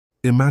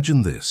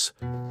Imagine this,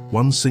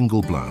 one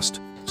single blast,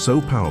 so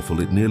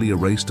powerful it nearly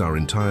erased our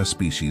entire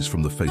species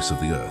from the face of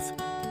the Earth.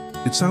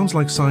 It sounds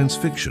like science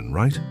fiction,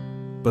 right?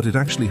 But it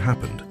actually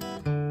happened.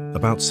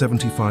 About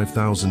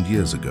 75,000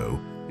 years ago,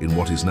 in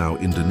what is now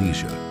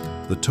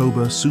Indonesia, the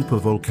Toba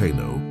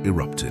Supervolcano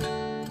erupted.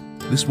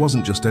 This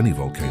wasn't just any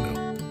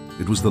volcano.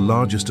 It was the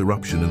largest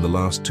eruption in the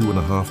last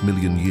 2.5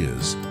 million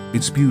years.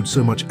 It spewed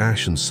so much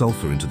ash and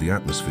sulfur into the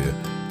atmosphere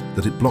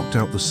that it blocked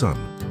out the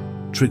sun,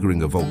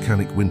 triggering a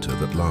volcanic winter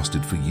that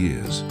lasted for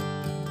years.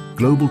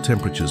 Global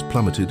temperatures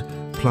plummeted,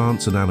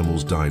 plants and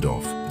animals died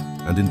off,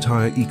 and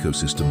entire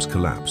ecosystems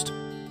collapsed.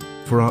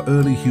 For our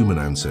early human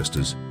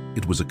ancestors,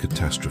 it was a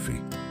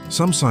catastrophe.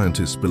 Some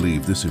scientists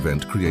believe this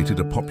event created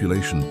a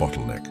population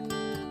bottleneck,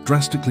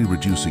 drastically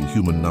reducing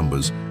human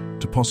numbers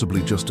to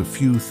possibly just a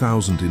few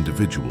thousand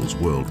individuals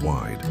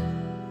worldwide.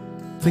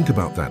 Think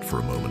about that for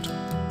a moment.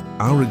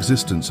 Our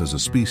existence as a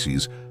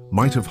species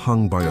might have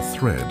hung by a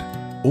thread,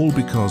 all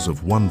because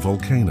of one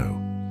volcano.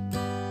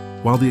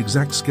 While the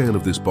exact scale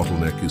of this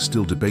bottleneck is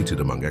still debated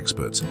among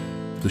experts,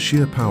 the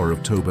sheer power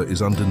of Toba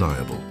is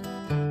undeniable.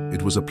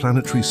 It was a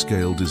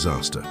planetary-scale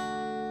disaster.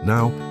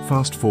 Now,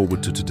 fast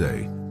forward to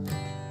today.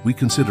 We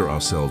consider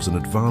ourselves an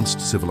advanced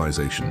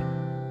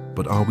civilization,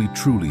 but are we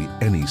truly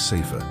any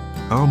safer?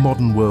 Our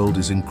modern world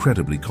is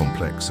incredibly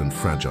complex and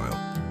fragile.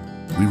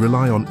 We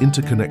rely on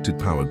interconnected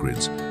power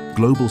grids,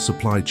 global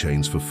supply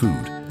chains for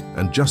food,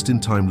 and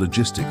just-in-time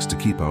logistics to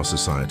keep our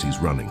societies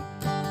running.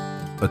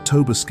 A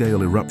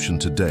Toba-scale eruption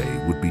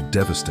today would be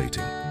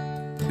devastating.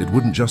 It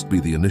wouldn't just be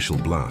the initial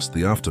blast,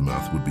 the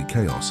aftermath would be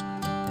chaos.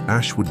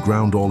 Ash would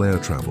ground all air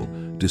travel,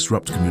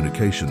 disrupt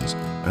communications,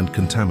 and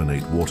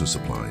contaminate water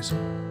supplies.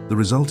 The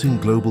resulting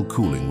global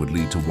cooling would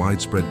lead to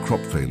widespread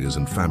crop failures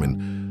and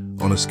famine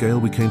on a scale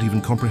we can't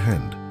even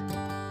comprehend.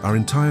 Our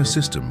entire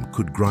system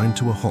could grind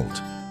to a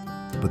halt.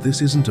 But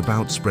this isn't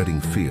about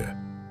spreading fear.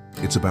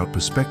 It's about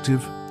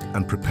perspective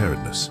and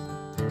preparedness.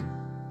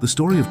 The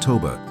story of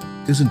Toba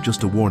isn't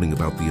just a warning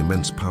about the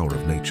immense power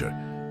of nature.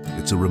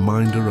 It's a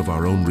reminder of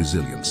our own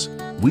resilience.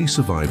 We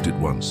survived it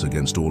once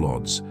against all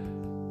odds.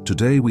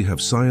 Today we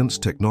have science,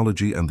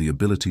 technology, and the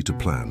ability to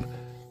plan.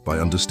 By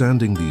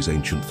understanding these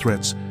ancient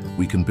threats,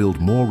 we can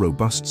build more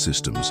robust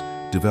systems,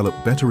 develop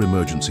better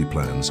emergency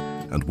plans,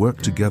 and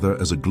work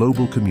together as a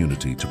global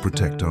community to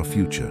protect our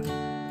future.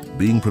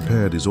 Being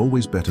prepared is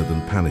always better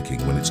than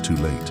panicking when it's too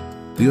late.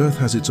 The Earth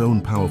has its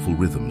own powerful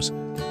rhythms,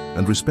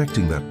 and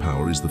respecting that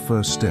power is the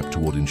first step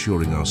toward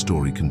ensuring our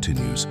story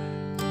continues.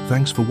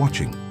 Thanks for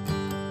watching.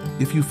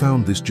 If you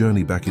found this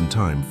journey back in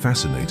time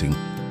fascinating,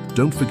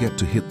 don't forget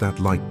to hit that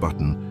like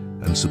button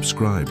and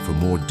subscribe for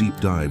more deep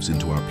dives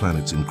into our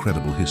planet's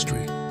incredible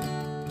history.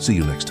 See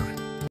you next time.